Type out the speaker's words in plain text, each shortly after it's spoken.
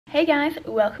Hey guys,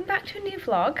 welcome back to a new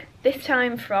vlog, this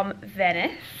time from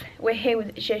Venice. We're here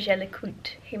with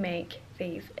Jaeger-LeCoultre, who make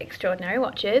these extraordinary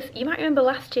watches. You might remember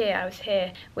last year I was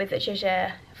here with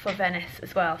Jaeger for Venice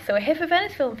as well. So we're here for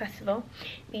Venice Film Festival.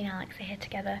 Me and Alex are here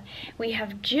together. We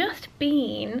have just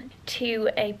been to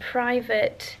a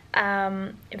private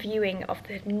viewing of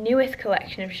the newest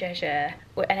collection of Jaeger,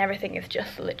 and everything is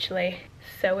just literally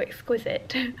so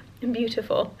exquisite and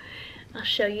beautiful. I'll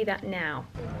show you that now.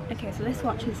 Okay, so this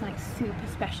watch is like super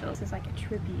special. This is like a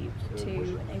tribute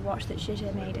to a watch that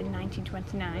Jaeger made in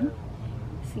 1929.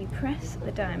 So you press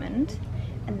the diamond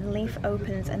and the leaf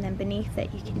opens, and then beneath it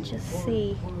you can just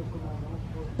see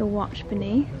the watch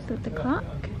beneath with the clock.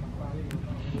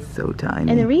 It's so tiny.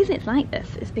 And the reason it's like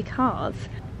this is because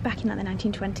back in like the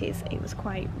 1920s it was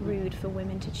quite rude for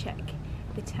women to check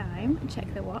the time and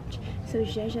check their watch, so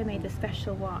Jaeger made the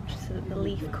special watch so that the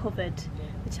leaf covered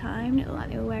the time. It looked like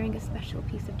they were wearing a special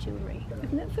piece of jewellery.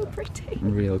 Isn't that so pretty?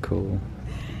 Real cool.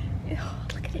 Oh,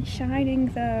 look at it shining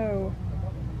though.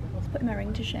 It's putting my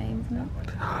ring to shame, isn't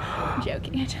it? I'm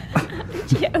joking. I'm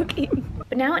joking.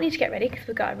 But now I need to get ready because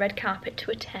we've got a red carpet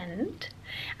to attend.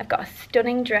 I've got a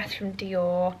stunning dress from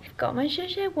Dior. I've got my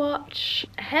Jaeger watch.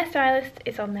 A hairstylist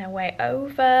is on their way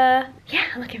over. Yeah,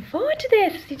 I'm looking forward to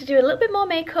this. Just need to do a little bit more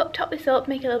makeup, top this up,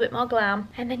 make it a little bit more glam.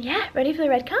 And then yeah, ready for the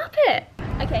red carpet.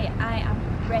 Okay, I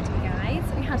am ready guys.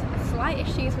 We had slight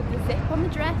issues with the zip on the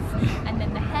dress and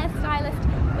then the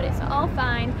hairstylist, but it's all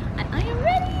fine and I am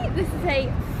ready. This is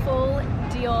a full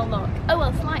Dior look. Oh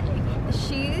well, slightly. The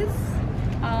shoes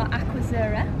are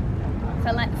Aquazzurra, so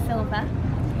I like the silver,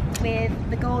 with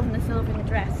the gold and the silver in the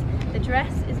dress. The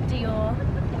dress is Dior,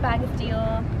 the bag is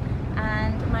Dior,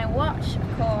 and my watch,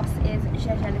 of course, is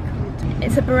Jaeger-LeCoultre.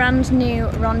 It's a brand new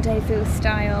rendezvous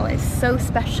style. It's so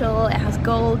special. It has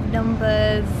gold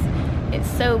numbers. It's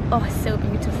so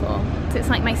beautiful. So it's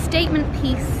like my statement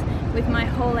piece with my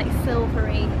whole like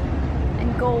silvery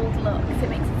and gold look, so it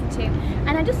makes it for two.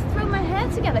 And I just throw my hair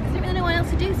together because I didn't really know what else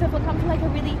to do, so I've gone for like a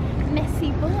really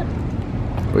messy bun.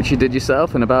 Which you did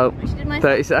yourself in about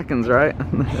 30 seconds, right?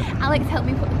 Alex helped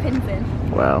me put the pins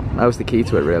in. Well, that was the key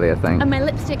to it really, I think. And my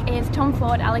lipstick is Tom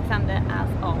Ford Alexander, as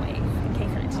always, in case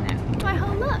I need to know. My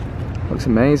whole look. Looks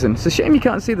amazing. It's a shame you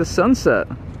can't see the sunset.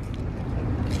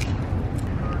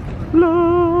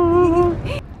 Hello.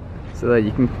 So there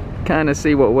you can kind of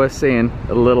see what we're seeing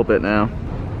a little bit now.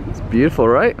 It's beautiful,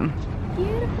 right?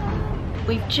 Beautiful.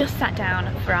 We've just sat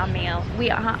down for our meal. We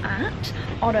are at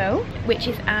Otto, which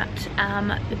is at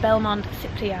the Belmont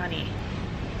Cipriani.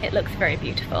 It looks very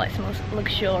beautiful. It's the most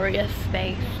luxurious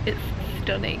space. It's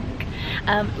stunning.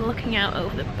 Looking out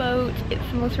over the boat, it's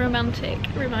the most romantic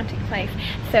place.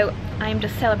 So I'm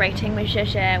just celebrating with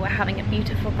Jaeger. We're having a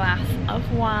beautiful glass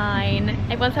of wine.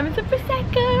 Everyone's having some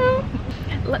Prosecco.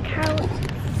 Look how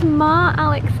smart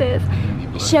Alex is.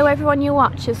 Show everyone your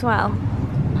watch as well.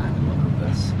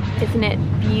 Isn't it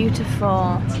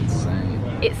beautiful?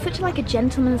 It's such like a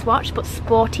gentleman's watch, but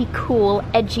sporty, cool,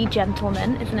 edgy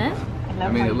gentleman, isn't it?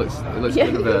 I mean, it looks good with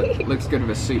a good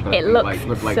with a suit. It looks like,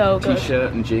 with like so good.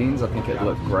 T-shirt and jeans, I think it'd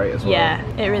look great as well. Yeah,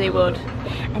 it really would.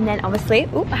 And then obviously,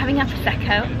 we're having our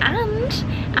Prosecco, and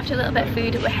after a little bit of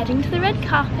food, we're heading to the red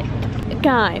carpet.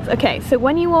 Guys, okay, so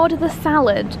when you order the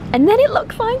salad, and then it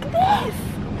looks like this.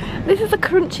 This is a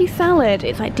crunchy salad.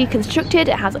 It's like deconstructed.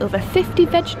 It has over 50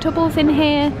 vegetables in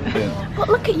here. Yeah. But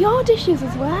look at your dishes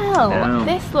as well. Yeah.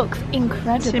 This looks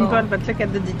incredible. Simple, but look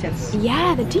at the details.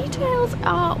 Yeah, the details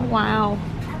are wow.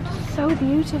 So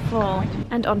beautiful.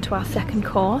 And on to our second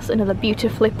course, another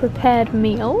beautifully prepared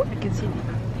meal. I can see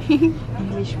the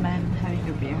Englishman having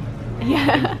a beer.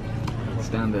 Yeah.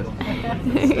 Standard.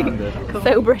 Standard. Cool.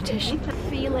 So British.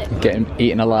 Feel it. Getting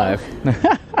eaten alive.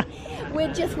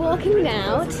 We're just walking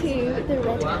now to the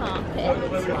red carpet,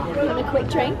 having a quick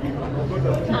drink,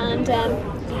 and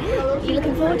yeah, you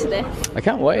looking forward to this? I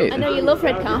can't wait. I know you love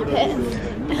red carpet.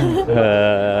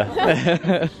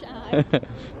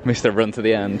 Mr. Run to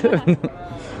the end.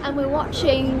 And we're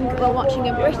watching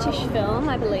a British film,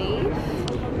 I believe,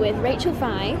 with Rachel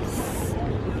Weisz,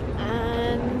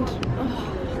 and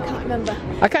I can't remember.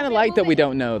 I kind of like that we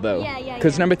don't know though,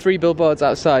 because yeah. number 3 billboards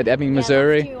outside Ebbing,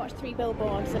 Missouri. We watched 3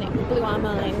 billboards and it blew our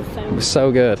minds. So it was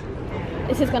so good.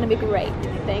 This is going to be great,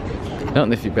 I think. I don't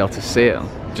know if you'll be able to see it.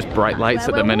 Just bright lights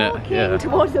at the minute. Yeah.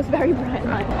 Towards those very bright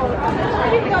lights.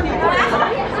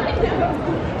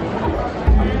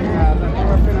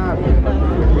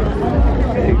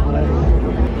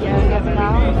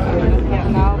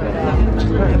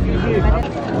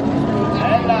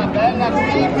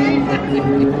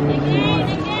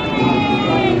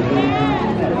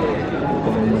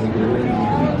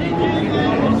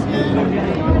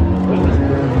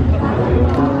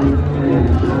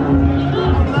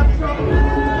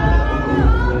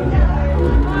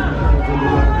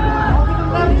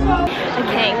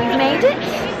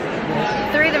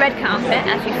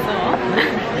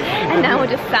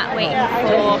 waiting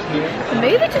for the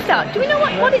movie to start. Do we know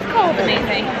what it's called, the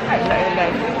movie?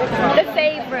 The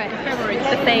Favourite.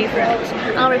 The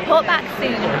Favourite. I'll report back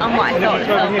soon on what I thought of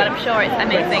the film, but I'm sure it's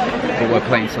amazing. But we're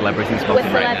playing celebrity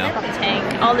spotting right now.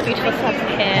 Spotting. All the beautiful stars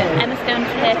are here. Emma Stone's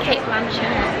here, Kate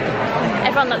Blanchett.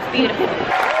 Everyone looks beautiful.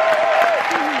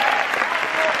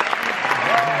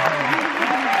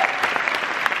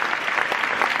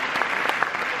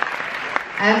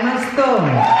 Emma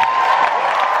Stone.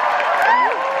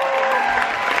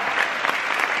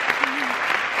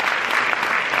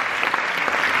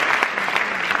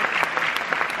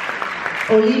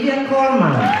 Olivia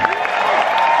Colman.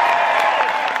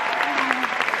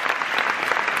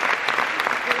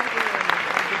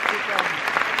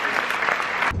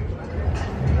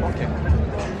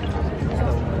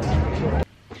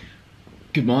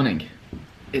 Good morning.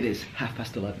 It is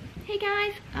 11:30. Hey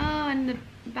guys. Oh, and the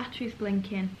battery's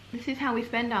blinking. This is how we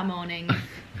spend our mornings.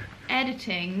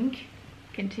 Editing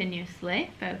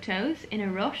continuously photos in a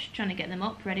rush, trying to get them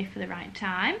up ready for the right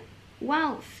time,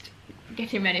 whilst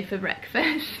getting ready for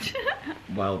breakfast.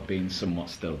 While being somewhat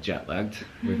still jet lagged.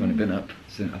 We've only been up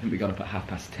since, I think we got up at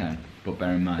 10:30, but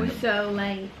bear in mind. We're so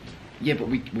late. Yeah, but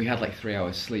we had like 3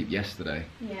 hours sleep yesterday.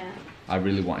 Yeah. I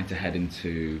really wanted to head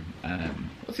into,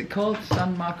 what's it called?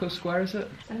 San Marco Square, is it?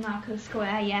 San Marco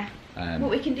Square, yeah. But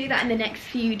we can do that in the next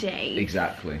few days.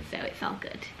 Exactly. So it's all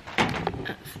good.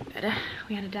 That's better.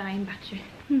 We had a dying battery.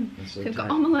 So we've got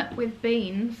Okay. omelette with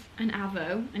beans and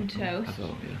avo and toast.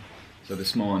 Avo, yeah. So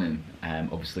this morning,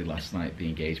 obviously last night the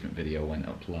engagement video went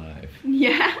up live.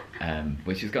 Yeah.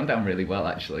 Which has gone down really well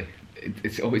actually.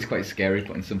 It's always quite scary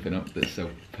putting something up that's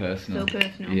so personal. So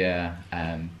personal. Yeah.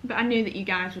 But I knew that you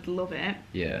guys would love it.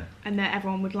 Yeah. And that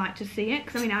everyone would like to see it.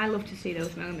 Because I mean, I love to see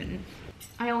those moments.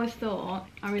 I always thought,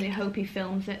 I really hope he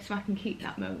films it so I can keep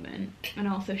that moment. And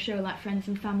also show like friends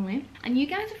and family. And you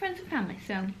guys are friends and family,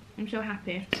 so I'm so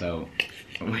happy. So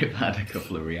we've had a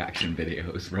couple of reaction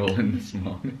videos rolling this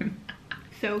morning.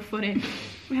 So funny.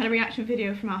 We had a reaction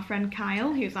video from our friend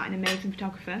Kyle, who's like an amazing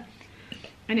photographer.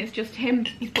 And it's just him,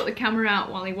 he's put the camera out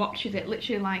while he watches it,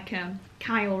 literally like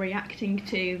Kyle reacting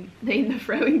to the In the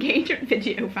Fro engagement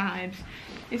video vibes.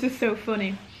 It's just so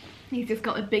funny. He's just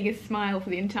got the biggest smile for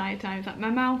the entire time. It's like, my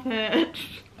mouth hurts.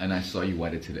 And I saw you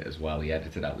edited it as well. He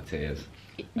edited out the tears.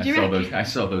 I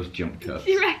saw those jump cuts.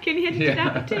 Do you reckon he edited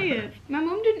out the tears? My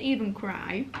mum didn't even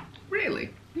cry. Really?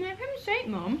 I'm like, for heaven's sake,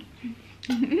 Mum.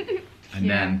 And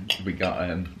then we got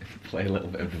play a little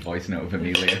bit of the voice note of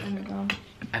Amelia. Oh my god.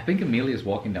 I think Amelia's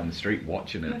walking down the street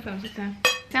watching My it. phone's just there.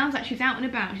 Sounds like she's out and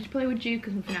about. She's probably with Duke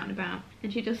or something out and about.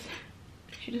 And she just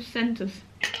sent us.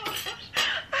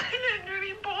 I'm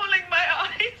literally bawling my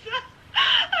eyes out,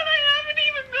 and I haven't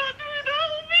even gone through the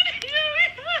whole video.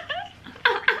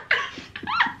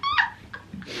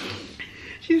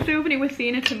 She's so funny. We're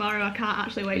seeing her tomorrow. I can't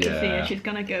actually wait to see her. She's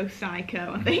gonna go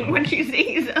psycho, I think, when she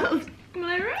sees us. I'm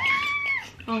like,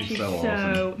 oh, she's so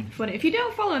awesome. Funny. If you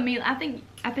don't follow Amelia, I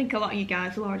think a lot of you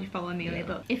guys will already follow Amelia,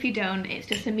 but if you don't, it's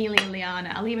just Amelia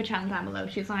Liana. I'll leave her channel down below.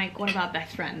 She's like one of our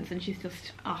best friends, and she's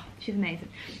just, oh, she's amazing.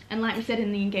 And like we said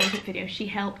in the engagement video, she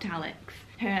helped Alex.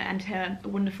 Her and her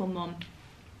wonderful mum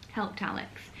helped Alex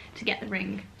to get the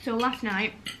ring. So last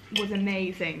night was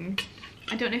amazing.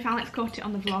 I don't know if Alex caught it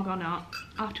on the vlog or not.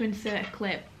 I'll have to insert a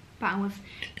clip. But I was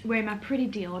wearing my pretty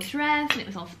Dior dress and it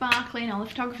was all sparkly and all the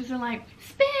photographers were like,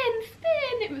 spin,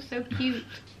 spin. It was so cute.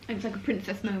 It was like a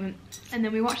princess moment. And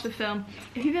then we watched the film.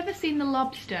 If you've ever seen The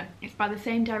Lobster, it's by the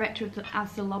same director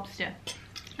as The Lobster.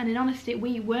 And in honesty,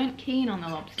 we weren't keen on The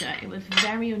Lobster. It was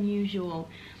very unusual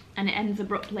and it ends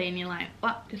abruptly and you're like,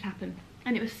 what just happened?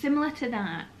 And it was similar to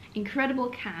that. Incredible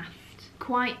cast.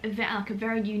 Quite a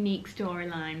very unique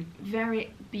storyline, but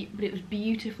it was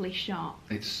beautifully shot.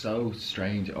 It's so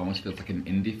strange. It almost feels like an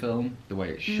indie film the way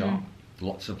it's shot.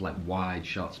 Lots of like wide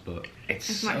shots, but it's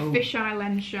so like fisheye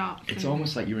lens shots. It's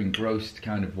almost like you're engrossed,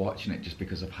 kind of watching it just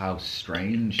because of how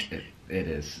strange it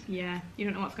is. Yeah, you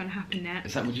don't know what's going to happen next.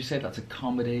 Is that? Would you say that's a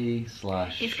comedy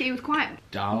slash? It was quite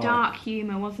dark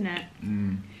humour, wasn't it?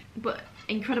 But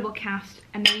incredible cast,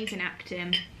 amazing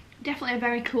acting. Definitely a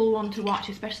very cool one to watch,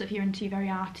 especially if you're into very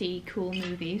arty, cool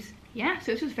movies. Yeah,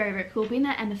 so this was very, very cool. Being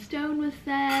there, Emma Stone was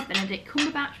there, Benedict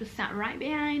Cumberbatch was sat right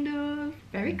behind us.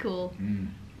 Very cool.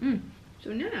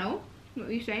 So now, what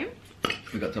were you saying?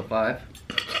 We got till 5.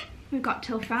 We've got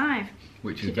till 5.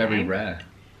 Which is very rare.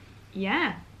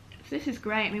 Yeah. So this is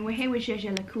great. I mean, we're here with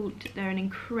Jaeger-LeCoultre. They're an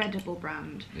incredible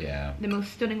brand. Yeah. The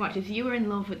most stunning watches. You were in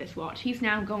love with this watch. He's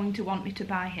now going to want me to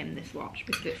buy him this watch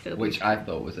because it's so beautiful. Which I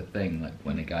thought was a thing, like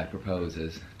when a guy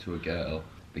proposes to a girl,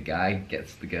 the guy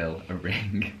gets the girl a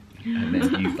ring and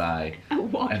then you buy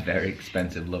a very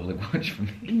expensive, lovely watch from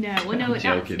me. No, well, no,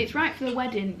 joking. it's right for the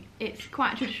wedding. It's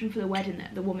quite a tradition for the wedding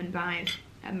that the woman buys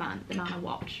the man a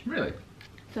watch. Really?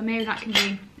 So maybe that can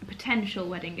be a potential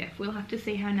wedding gift. We'll have to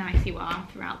see how nice you are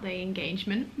throughout the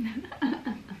engagement.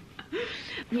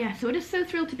 Yeah, so we're just so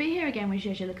thrilled to be here again with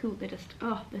Jaeger-LeCoultre. They're just,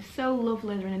 oh, they're so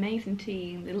lovely. They're an amazing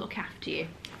team. They look after you.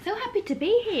 So happy to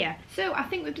be here. So I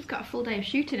think we've just got a full day of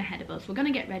shooting ahead of us. We're going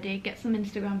to get ready, get some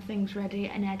Instagram things ready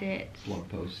and edit. Blog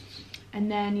posts.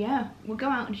 And then, yeah, we'll go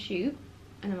out and shoot.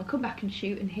 And then we'll come back and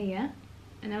shoot in here.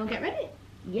 And then we'll get ready.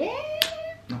 Yeah!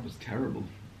 That was terrible.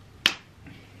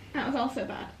 That was also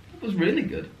bad. It was really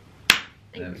good.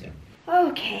 There we go.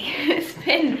 Okay,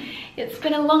 it's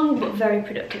been a long but very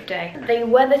productive day. The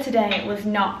weather today was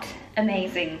not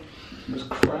amazing. It was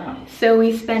crap. So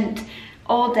we spent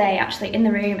all day actually in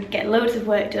the room, getting loads of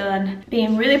work done,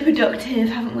 being really productive,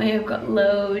 haven't we? We've got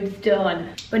loads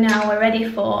done. But now we're ready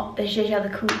for the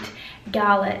Jaeger-LeCoultre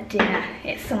gala dinner.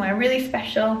 It's somewhere really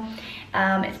special.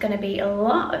 It's going to be a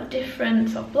lot of different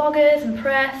sort of bloggers and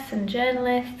press and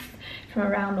journalists from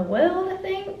around the world, I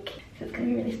think. So it's going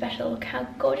to be really special. Look how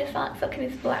gorgeous Alex looking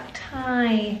in his black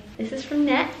tie. This is from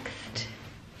Next.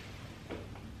 I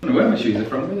don't know where my shoes are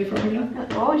from. Where are they from again? They're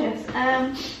gorgeous.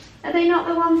 Are they not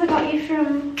the ones I got you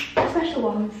from the special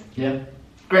ones? Yeah.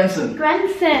 Grenson.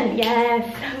 Grenson,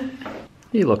 yes.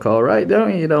 You look alright,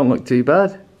 don't you? You don't look too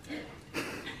bad.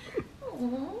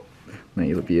 Aww. No,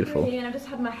 you look beautiful. And I've just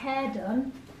had my hair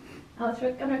done. I was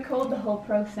going to record the whole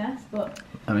process, but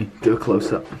I mean, do a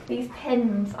close-up. these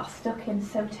pins are stuck in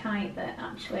so tight that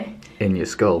actually In your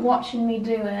skull. watching me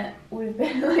do it would have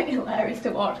been like hilarious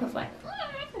to watch. I was like,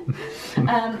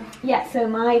 yeah, so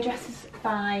my dress is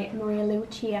by Maria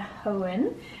Lucia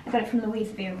Hohen. I got it from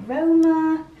Louise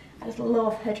Aroma. I just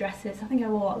love her dresses. I think I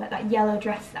wore like that yellow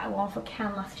dress that I wore for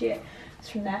Cannes last year. It's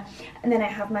from there. And then I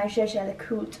have my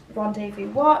Jaeger-LeCoultre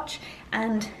Rendezvous watch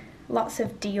and lots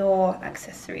of Dior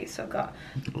accessories. So I've got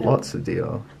Lots of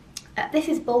Dior. this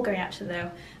is Bulgari actually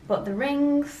though, but the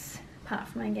rings, apart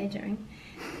from my engagement ring,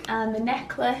 and the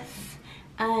necklace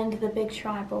and the big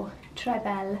tribal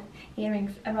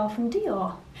earrings are all from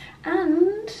Dior.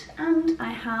 And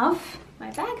I have my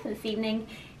bag for this evening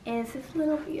is this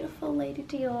little beautiful Lady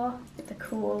Dior with the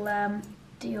cool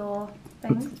Dior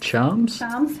things. Charms?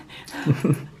 Charms.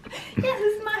 Yeah,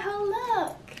 this is my whole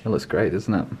look. It looks great,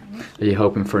 doesn't it? Are you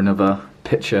hoping for another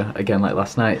picture again like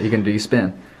last night? Are you going to do your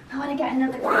spin? I want to get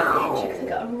another great picture because I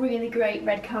got a really great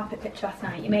red carpet picture last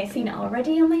night. You may have seen it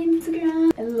already on my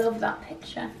Instagram. I love that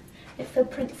picture. It's so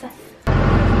princess. So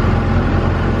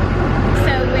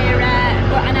we're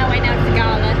on our way now to the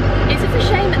gala. It's just a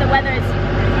shame that the weather is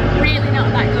really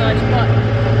not that good, but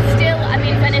still, I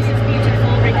mean, Venice is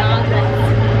beautiful regardless.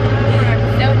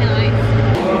 So nice.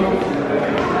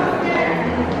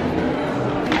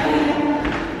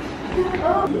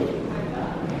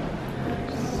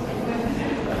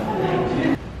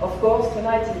 Of course,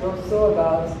 tonight is also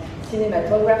about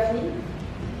cinematography.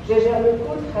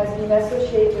 Jaeger-LeCoultre has been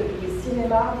associated with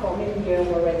cinema for many years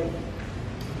already,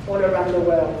 all around the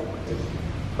world. It's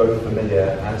both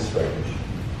familiar and strange.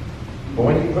 But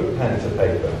when you put pen to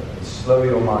paper and slow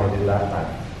your mind in that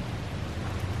act,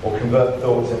 or convert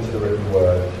thoughts into the written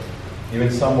word, you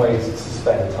in some ways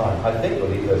suspend time. I think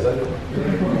we'll leave those open.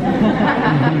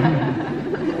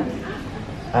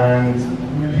 And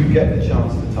you get the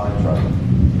chance to time travel.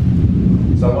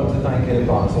 So I want to thank in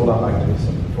advance all our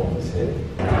magnificent performers here.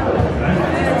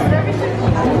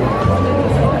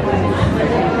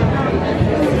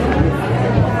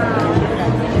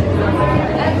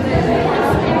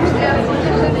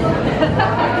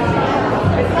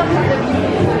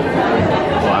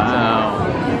 Wow.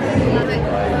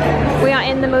 We are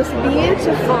in the most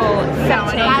beautiful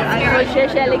setting for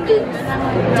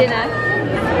Jaeger-LeCoultre dinner.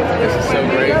 This is so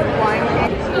great.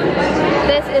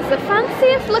 This is the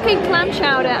fanciest looking clam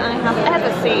chowder I have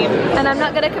ever seen, and I'm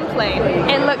not going to complain.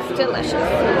 It looks delicious.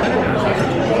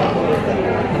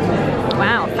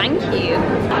 Wow, thank you.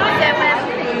 So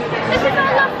this is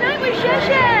our last night with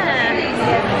Jaeger,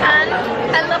 and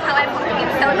I love how everyone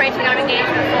keeps celebrating our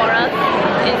engagement for us.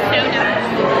 It's so nice.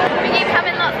 We keep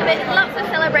having lots of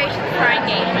celebrations for our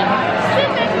engagement.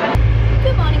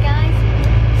 Good morning, guys.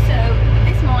 So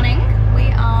this morning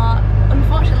we are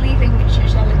unfortunately leaving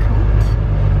Jaeger-LeCoultre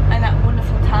and that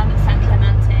wonderful town at San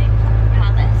Clemente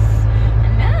Palace,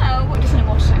 and now we're just in a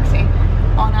water taxi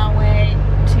on our way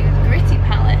to the Gritty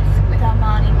Palace with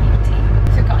Armani Beauty.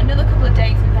 So we've got another couple of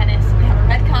days in Venice. We have a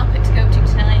red carpet to go to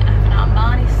tonight. I have an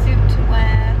Armani suit to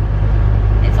wear.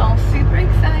 It's all super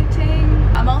exciting.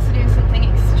 I'm also doing something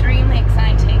extremely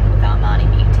exciting with Armani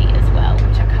Beauty as well,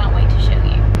 which I can't wait to show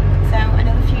you.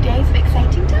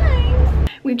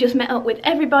 just met up with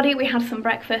everybody. We had some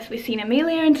breakfast. We've seen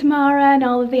Amelia and Tamara and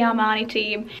all of the Armani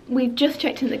team. We've just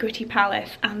checked into the Gritty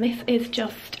Palace and this is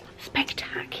just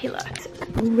spectacular.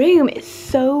 The room is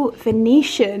so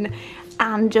Venetian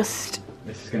and just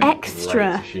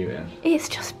extra. It's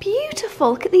just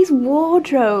beautiful. Look at these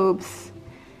wardrobes.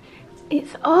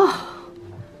 It's, oh,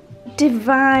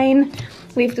 divine.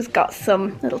 We've just got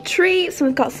some little treats and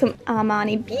we've got some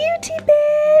Armani beauty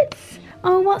bits.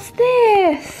 Oh, what's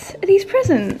this? Are these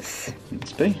presents?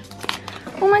 Let's be.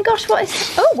 Oh my gosh, what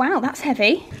is, oh wow, that's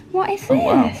heavy. What is this? Oh,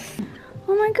 wow.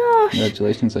 Oh my gosh.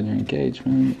 Congratulations on your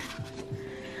engagement.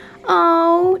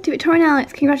 Oh, to Victoria and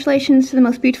Alex, congratulations to the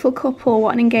most beautiful couple.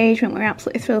 What an engagement. We're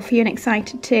absolutely thrilled for you and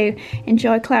excited to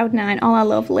enjoy Cloud9. All our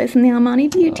love, Liz and the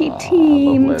Armani Beauty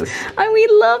team. Love Liz. Oh, we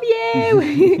love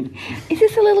you. Is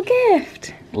this a little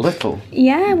gift? Little.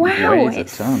 Yeah, wow. Weighs a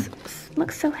ton.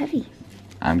 Looks so heavy.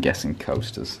 I'm guessing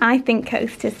coasters. I think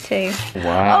coasters too.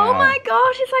 Wow. Oh my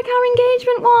gosh, it's like our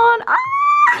engagement one.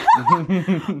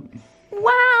 Ah!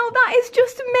 Wow, that is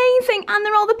just amazing. And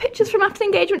they're all the pictures from after the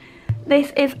engagement.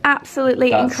 This is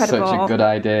absolutely incredible. That's such a good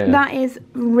idea. That is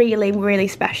really, really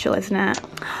special, isn't it?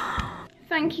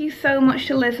 Thank you so much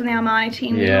to Liz and the Armani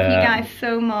team. We love you guys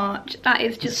so much. That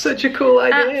is just such a cool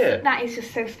idea. That is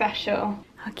just so special.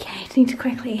 Okay, I need to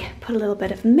quickly put a little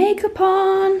bit of makeup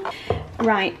on.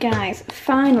 Right, guys,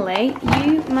 finally,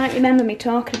 you might remember me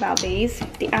talking about these,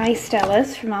 the eye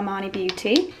stellars from Armani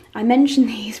Beauty. I mentioned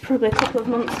these probably a couple of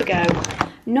months ago,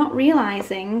 not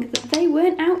realising that they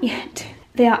weren't out yet.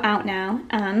 They are out now,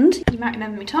 and you might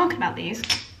remember me talking about these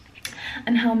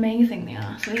and how amazing they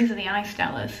are. So these are the eye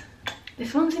stellars.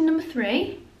 This one's in number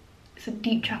 3. It's a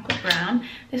deep chocolate brown.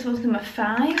 This one's number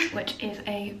 5, which is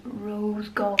a rose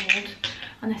gold.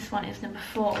 And this one is number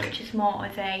 4, which is more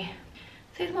of a,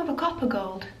 it's more of a copper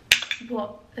gold.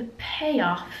 But the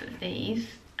payoff of these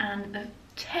and the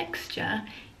texture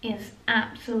is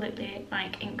absolutely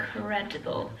like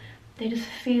incredible. They just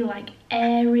feel like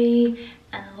airy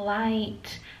and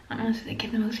light, and honestly they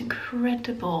give the most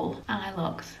incredible eye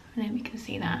looks. I know you can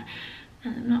see that.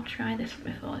 And I've not tried this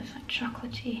before. It's like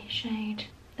chocolatey shade.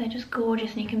 They're just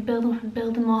gorgeous, and you can build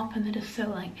them up, and they're just so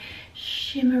like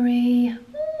shimmery.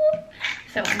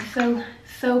 So I'm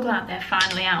so glad they're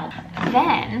finally out.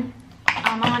 Then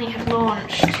Armani have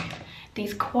launched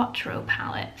these Quattro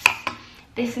palettes.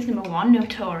 This is number 1,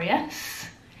 Notorious.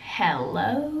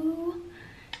 Hello.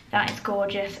 That is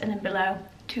gorgeous. And then below,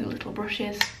 2 little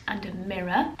brushes and a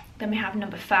mirror. Then we have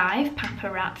number 5,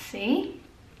 Paparazzi.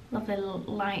 Lovely little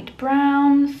light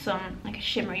browns, some like a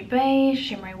shimmery beige,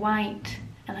 shimmery white,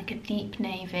 and like a deep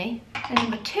navy. And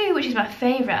number 2, which is my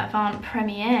favourite, Avant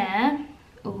Premiere.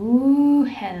 Ooh,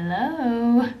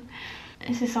 hello.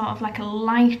 This is sort of like a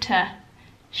lighter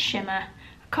shimmer,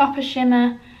 a copper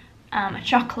shimmer, a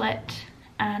chocolate,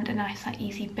 and a nice like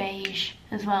easy beige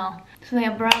as well. So they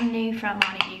are brand new from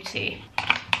Armani Beauty.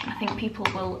 I think people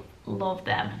will love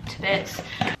them to bits.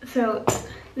 So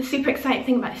the super exciting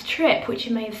thing about this trip, which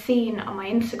you may have seen on my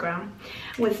Instagram,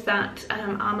 was that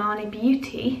Armani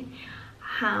Beauty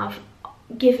have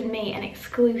given me an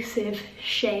exclusive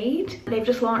shade. They've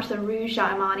just launched the Rouge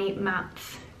D'Armani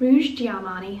mattes. Rouge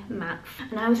D'Armani mattes.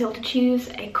 And I was able to choose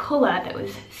a colour that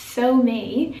was so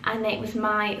me, and it was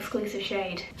my exclusive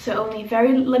shade. So only a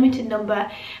very limited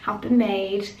number have been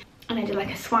made. And I did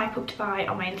like a swipe up to buy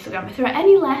on my Instagram. If there are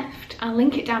any left, I'll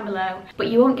link it down below. But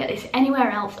you won't get this anywhere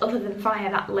else other than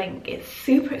via that link. It's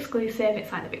super exclusive.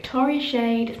 It's like the Victoria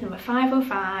shade. It's number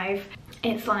 505.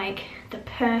 It's like the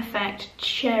perfect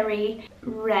cherry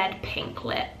red pink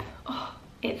lip. Oh,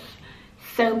 it's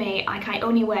so me. Like I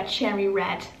only wear cherry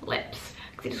red lips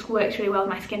because it just works really well with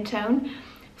my skin tone.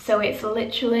 So it's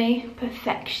literally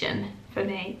perfection for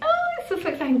me. Oh, it's so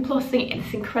exciting. Plus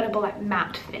it's incredible like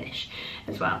matte finish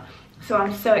as well. So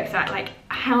I'm so excited, like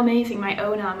how amazing my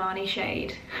own Armani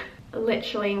shade.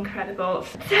 Literally incredible.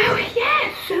 So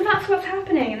yes, so that's what's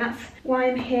happening, and that's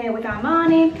why I'm here with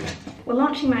Armani. We're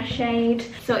launching my shade.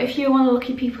 So if you're one of the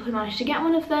lucky people who managed to get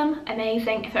one of them,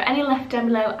 amazing. If there are any left down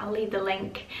below, I'll leave the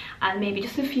link. And maybe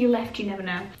just a few left, you never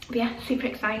know. But yeah, super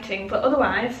exciting. But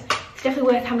otherwise, it's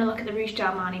definitely worth having a look at the Rouge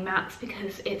D'Armani mattes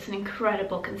because it's an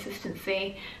incredible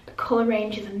consistency. The colour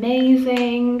range is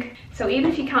amazing. So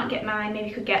even if you can't get mine, maybe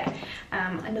you could get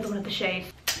another one of the shades.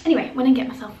 Anyway, I'm gonna get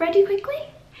myself ready quickly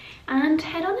and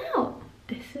head on out.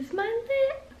 This is my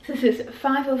lip. This is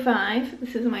 505.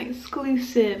 This is my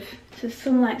exclusive. So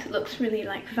some lights it looks really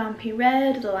like vampy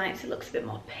red, other lights it looks a bit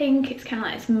more pink. It's kind of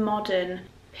like this modern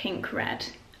pink red.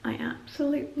 I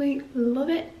absolutely love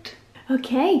it.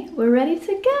 Okay, we're ready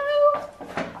to go.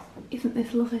 Isn't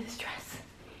this lovely, this dress?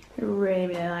 I really,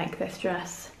 really like this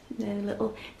dress. The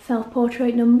little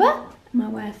self-portrait number, my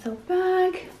Wear Self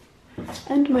bag,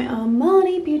 and my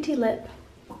Armani Beauty lip.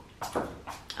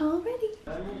 All ready.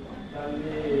 Oh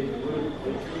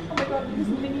my god, this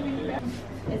is really, really bad.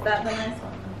 Is that the nice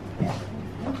one? Yeah.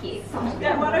 Thank you.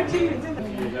 Yeah, why don't you?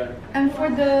 And for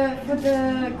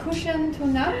the cushion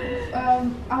tone up,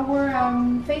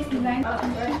 our face design.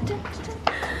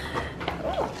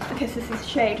 Okay, so this is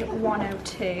shade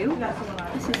 102.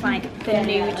 This is like the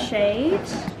nude shade.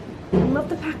 Love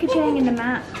the packaging and the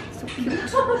matte. So cute.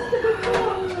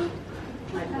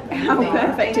 How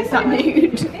perfect is that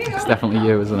nude? It's definitely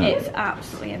you, isn't it? It's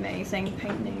absolutely amazing.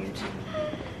 Pink nude.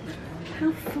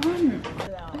 How fun.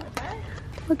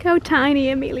 Look how tiny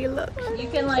Amelia looks. You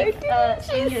can like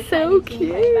She's so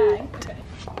cute.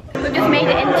 We've just made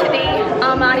it into the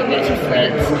Armani Beauty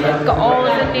Suite. Got all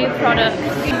of the new products.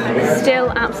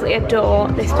 Still absolutely adore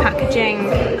this packaging.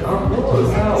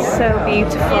 So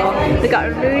beautiful. We've got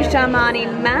Rouge Armani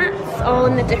mattes, all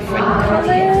in the different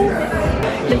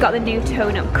colours. We've got the new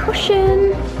tone up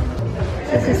cushion.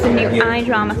 This is the new eye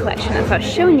drama collection, as I was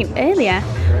showing you earlier.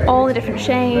 All the different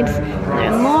shades.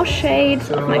 There are more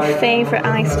shades of my favourite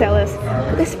eye stellars.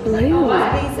 But this blue.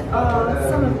 These are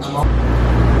some of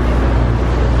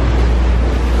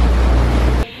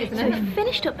So we've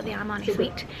finished up at the Armani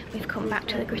Suite. We've come back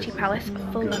to the Gritty Palace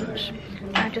for lunch.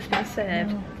 I've just been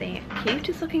served the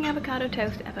cutest looking avocado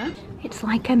toast ever. It's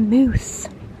like a mousse.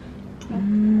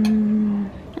 And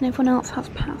everyone else has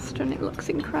pasta and it looks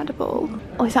incredible.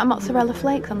 Oh, is that mozzarella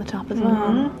flakes on the top as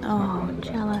well? Oh,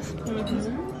 jealous.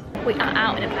 We are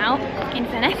out and about in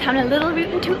Venice, having a little root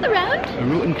and toot around. A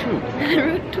root and toot.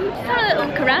 Root and toot. Having a little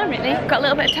look around really. Got a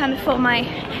little bit of time before my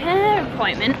hair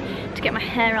appointment to get my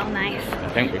hair all nice. I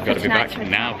think we've got to be back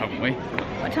now, haven't we?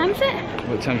 What time is it?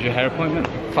 What time's your hair appointment?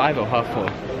 5 or half 4?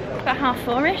 About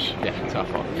 4:30ish. Yeah, it's half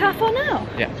 4. It's 4:30 now?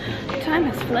 Yeah. Time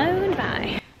has flown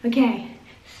by. Okay,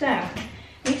 so I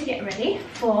need to get ready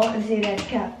for the red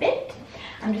carpet.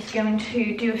 I'm just going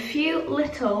to do a few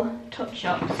little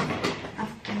touch-ups.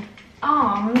 I've been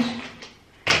armed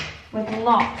with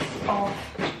lots of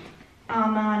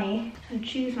Armani. So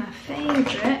choose my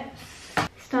favourites.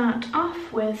 Start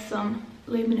off with some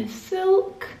luminous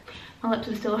silk. My lips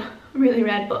are still really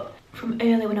red, but from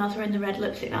earlier when I was wearing the red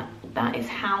lipstick, that is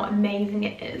how amazing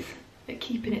it is at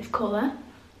keeping its colour.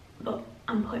 But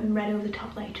I'm putting red over the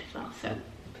top later as well, so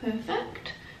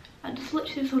perfect. I just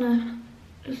literally just want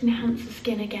to enhance the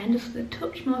skin again, just with a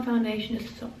touch more foundation,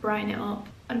 just to sort of brighten it up,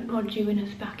 and more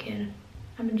dewiness back in.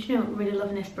 I've been, you know, really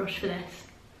loving this brush for this.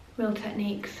 Real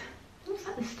Techniques. It looks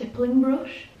like the stippling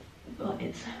brush, but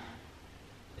it's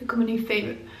become a new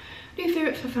favourite.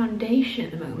 For foundation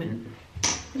at the moment.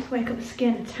 Just wake up the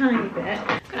skin a tiny bit.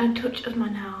 And a touch of my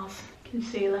NARS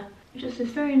concealer. Just this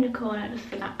very in the corner, just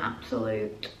for that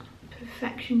absolute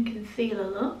perfection concealer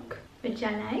look, which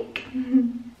I like.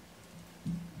 And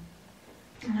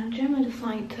I generally just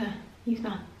like to use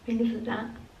my fingers with that.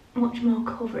 Much more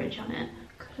coverage on it.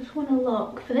 I just want to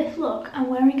look, for this look, I'm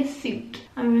wearing a suit.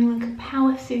 I'm wearing like a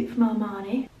power suit from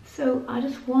Armani. So I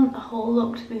just want the whole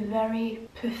look to be very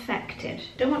perfected.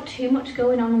 Don't want too much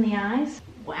going on the eyes.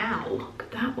 Wow, look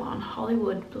at that one,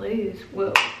 Hollywood Blues.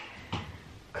 Whoa,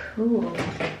 cool.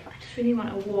 I just really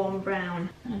want a warm brown.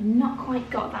 And I've not quite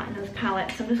got that in those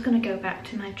palettes, so I'm just going to go back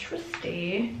to my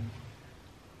trusty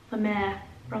Mer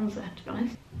Bronzer, to be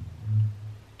honest.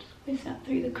 Just whiz that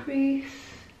through the crease.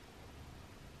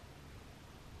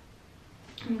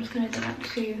 I'm just going to go back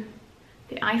to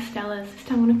the eye stellars. This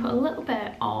time I'm going to put a little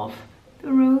bit of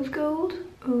the rose gold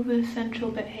over the central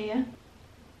bit here.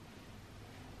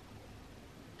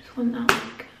 Just want that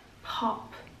like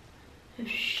pop of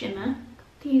shimmer.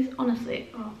 These honestly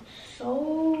are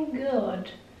so good.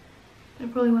 They're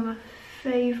probably one of my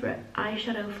favourite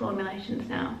eyeshadow formulations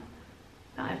now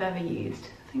that I've ever used.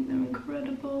 I think they're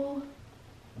incredible.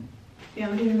 Yeah,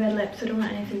 I'm doing red lips, so I don't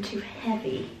want anything too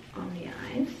heavy on the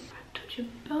eyes. Touch of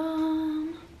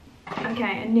balm.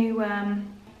 Okay, a new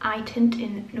eye tint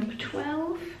in number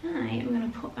 12. Right, we're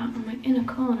going to put that on my inner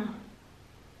corner.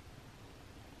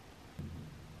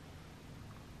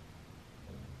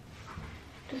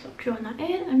 Just stop drawing that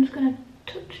in. I'm just going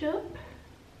to touch up,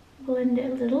 blend it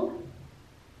a little.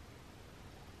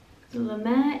 The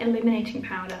Mer illuminating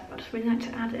powder. I just really like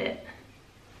to add it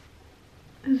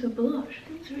as a blush. I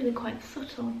think it's really quite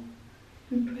subtle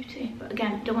and pretty. But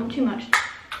again, don't want too much,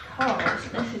 because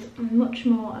this is much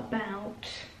more about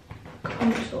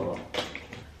contour. I'm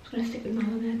just going to stick with my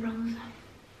Mer Bronzer.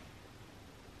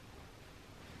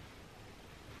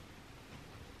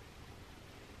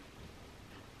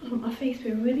 I want my face to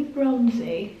be really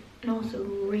bronzy and also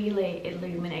really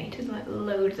illuminated, like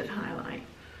loads of highlight.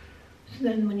 So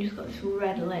then when you've got this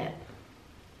red lip,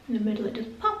 in the middle it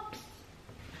just pops.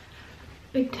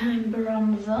 Big time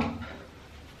bronze up.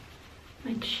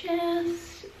 My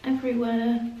chest,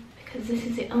 everywhere. Because this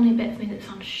is the only bit of me that's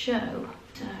on show.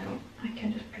 So I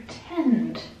can just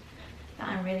pretend that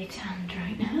I'm really tanned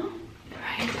right now.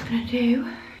 Right, what I'm gonna do,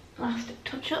 last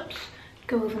touch-ups,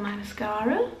 go over my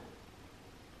mascara.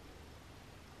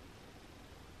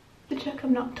 To check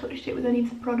I've not touched it with any of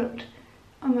the product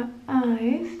on my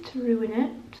eyes to ruin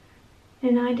it.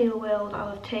 In an ideal world,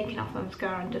 I'll have taken off my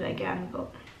mascara and done it again, but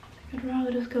I'd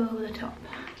rather just go over the top.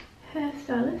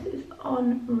 Hairstylist is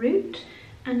en route,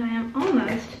 and I am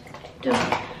almost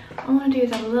done. All I want to do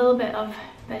is add a little bit of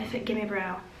Basic Gimme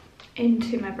Brow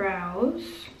into my brows.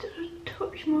 Just a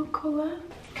touch more colour.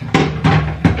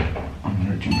 I'm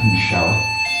gonna jump in the shower.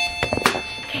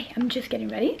 Okay, I'm just getting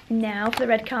ready. Now for the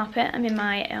red carpet, I'm in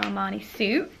my Armani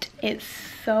suit. It's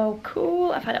so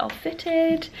cool. I've had it all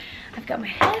fitted. I've got my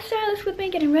hairstylist with me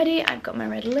getting ready. I've got my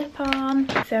red lip on.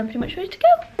 So I'm pretty much ready to go.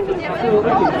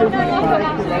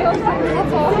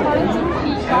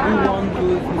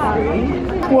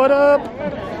 What up?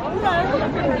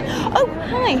 Oh,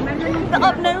 hi. The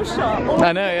up nose shot.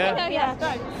 I know, yeah. Oh, yeah.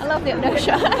 I love the up nose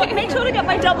shot. Make sure to get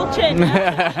my double chin.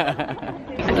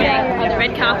 Okay, the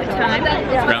red carpet time.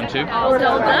 Round two. All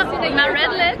dolled up with my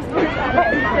red lips.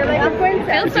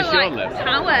 Feels so like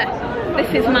power.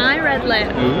 This is my red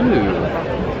lip.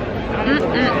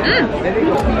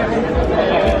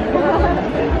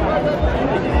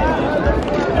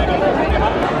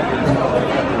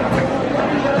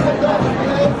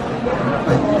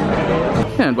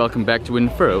 And welcome back to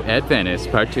Info at Venice,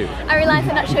 part 2. I realise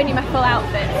I'm not showing you my full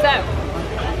outfit, so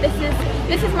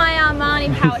this is my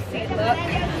Armani power suit look.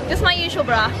 Just my usual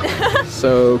bra.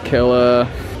 So killer.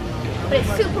 But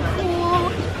it's super cool.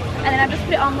 And then I've just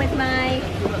put it on with my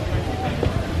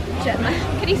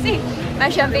can you see?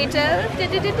 My Gianvito.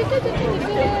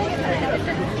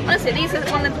 Honestly, these are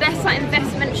one of the best like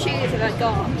investment shoes that I've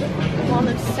got. I want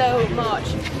them so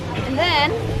much. And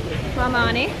then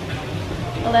Armani.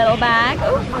 A little bag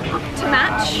to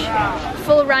match,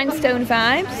 full rhinestone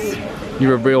vibes.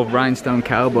 You're a real rhinestone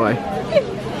cowboy.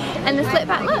 And the slip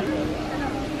back look.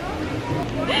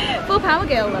 Full power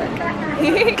girl look.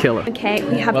 Killer. Okay,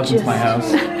 we have Welcome to my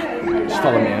house. Just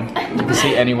follow me in. You can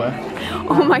see anywhere.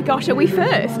 Oh my gosh, are we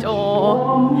first?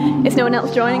 Or is no one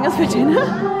else joining us for dinner?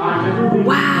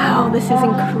 Wow, this is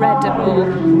incredible.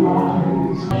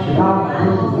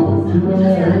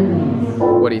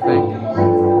 What do you think?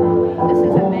 This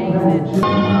is amazing.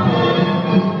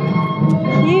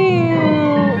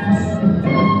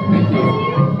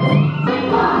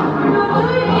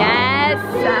 Yes.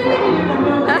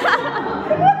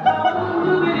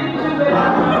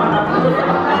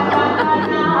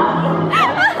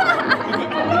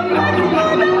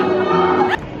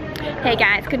 Hey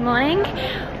guys, good morning.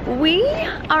 We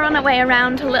are on our way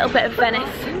around a little bit of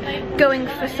Venice, going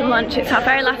for some lunch. It's our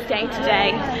very last day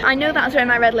today. I know that I was wearing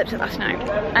my red lipstick last night,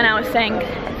 and I was saying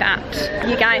that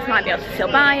you guys might be able to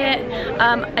still buy it.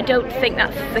 I don't think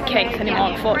that's the case anymore,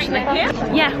 unfortunately.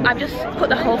 Yeah, I've just put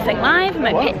the whole thing live,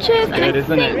 my pictures, and I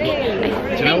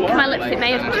think my lipstick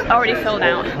may have already sold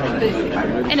out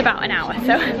in about an hour.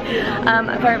 So I'm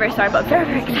very, very sorry, but very,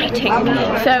 very exciting.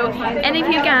 So any of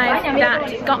you guys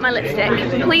that got my lipstick,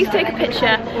 please take a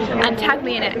picture and tag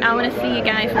me in it. I want to see you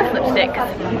guys with lipstick.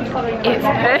 It's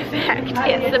perfect.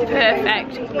 It's the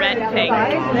perfect red pink.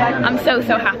 I'm so,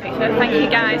 so happy. So thank you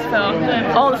guys for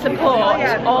all the support,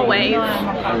 always.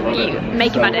 You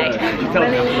making my day.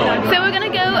 So we're gonna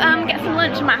go get some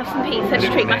lunch and might have some pizza to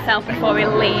treat myself before we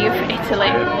leave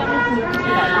Italy.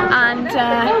 And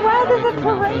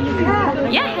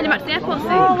yeah, heading back to the airport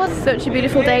soon. Such a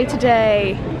beautiful day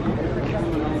today.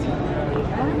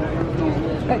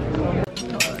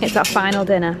 It's our final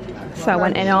dinner. So I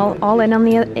went in all in on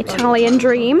the Italian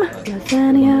dream.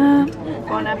 Lasagna.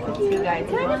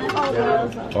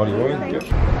 Olive oil.